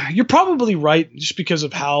 You're probably right, just because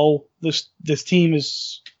of how this team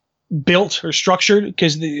is built or structured,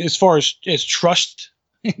 because as far as trust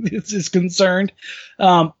is concerned,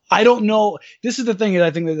 I don't know. This is the thing that I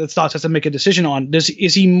think that Stotts has to make a decision on.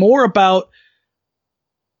 Is he more about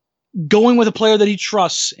going with a player that he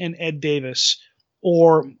trusts in Ed Davis,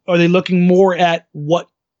 or are they looking more at what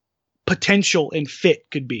potential and fit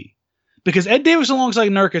could be? Because Ed Davis alongside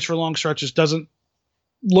Nurkic for long stretches doesn't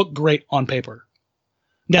look great on paper.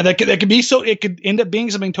 Now that could be, so it could end up being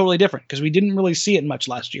something totally different, because we didn't really see it much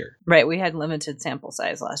last year. Right, we had limited sample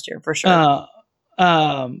size last year for sure.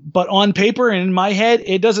 But on paper and in my head,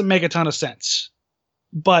 it doesn't make a ton of sense.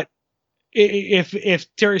 But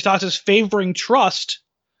if Terry Stotts is favoring trust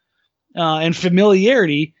and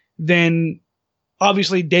familiarity, then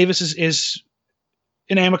obviously Davis is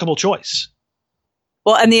an amicable choice.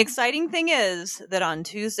 Well, and the exciting thing is that on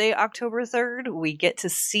Tuesday, October 3rd, we get to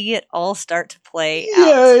see it all start to play out.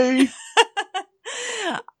 Yay!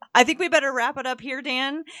 I think we better wrap it up here,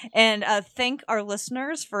 Dan, and thank our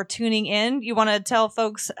listeners for tuning in. You want to tell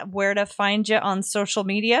folks where to find you on social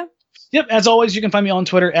media? Yep. As always, you can find me on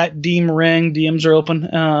Twitter at DMRang. DMs are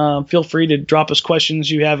open. Feel free to drop us questions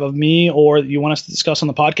you have of me or that you want us to discuss on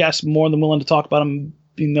the podcast. More than willing to talk about them.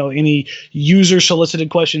 Any user solicited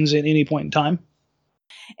questions at any point in time.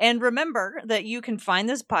 And remember that you can find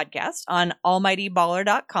this podcast on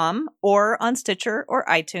almightyballer.com or on Stitcher or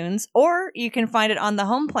iTunes, or you can find it on the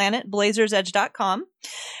home planet, blazersedge.com,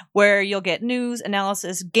 where you'll get news,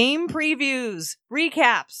 analysis, game previews,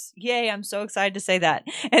 recaps. Yay, I'm so excited to say that.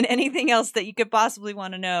 And anything else that you could possibly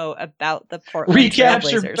want to know about the Portland Recaps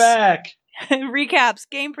Trailblazers. are back. Recaps,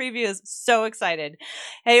 game previews. So excited.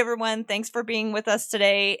 Hey, everyone. Thanks for being with us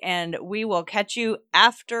today. And we will catch you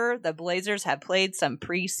after the Blazers have played some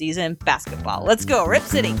preseason basketball. Let's go. Rip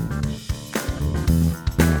City.